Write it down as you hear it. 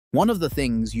One of the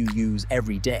things you use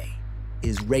every day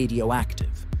is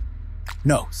radioactive.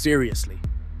 No, seriously,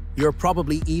 you're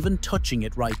probably even touching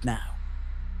it right now.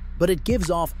 But it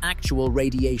gives off actual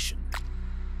radiation.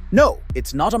 No,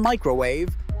 it's not a microwave,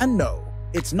 and no,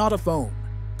 it's not a phone.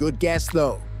 Good guess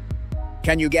though.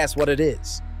 Can you guess what it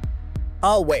is?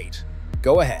 I'll wait.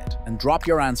 Go ahead and drop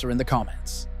your answer in the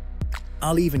comments.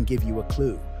 I'll even give you a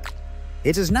clue.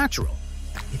 It is natural.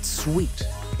 It's sweet.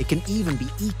 It can even be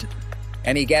eaten.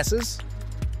 Any guesses?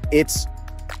 It's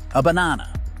a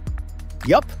banana.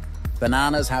 Yup,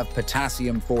 bananas have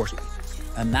potassium-40,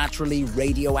 a naturally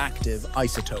radioactive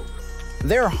isotope.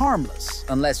 They're harmless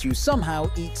unless you somehow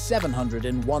eat 700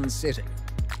 in one sitting.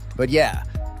 But yeah,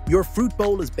 your fruit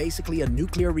bowl is basically a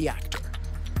nuclear reactor.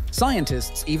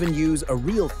 Scientists even use a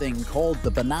real thing called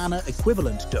the banana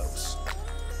equivalent dose.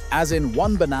 As in,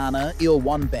 one banana ill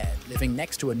one bed, living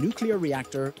next to a nuclear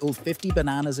reactor ill 50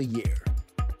 bananas a year.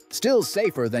 Still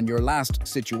safer than your last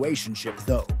situationship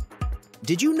though.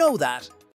 Did you know that?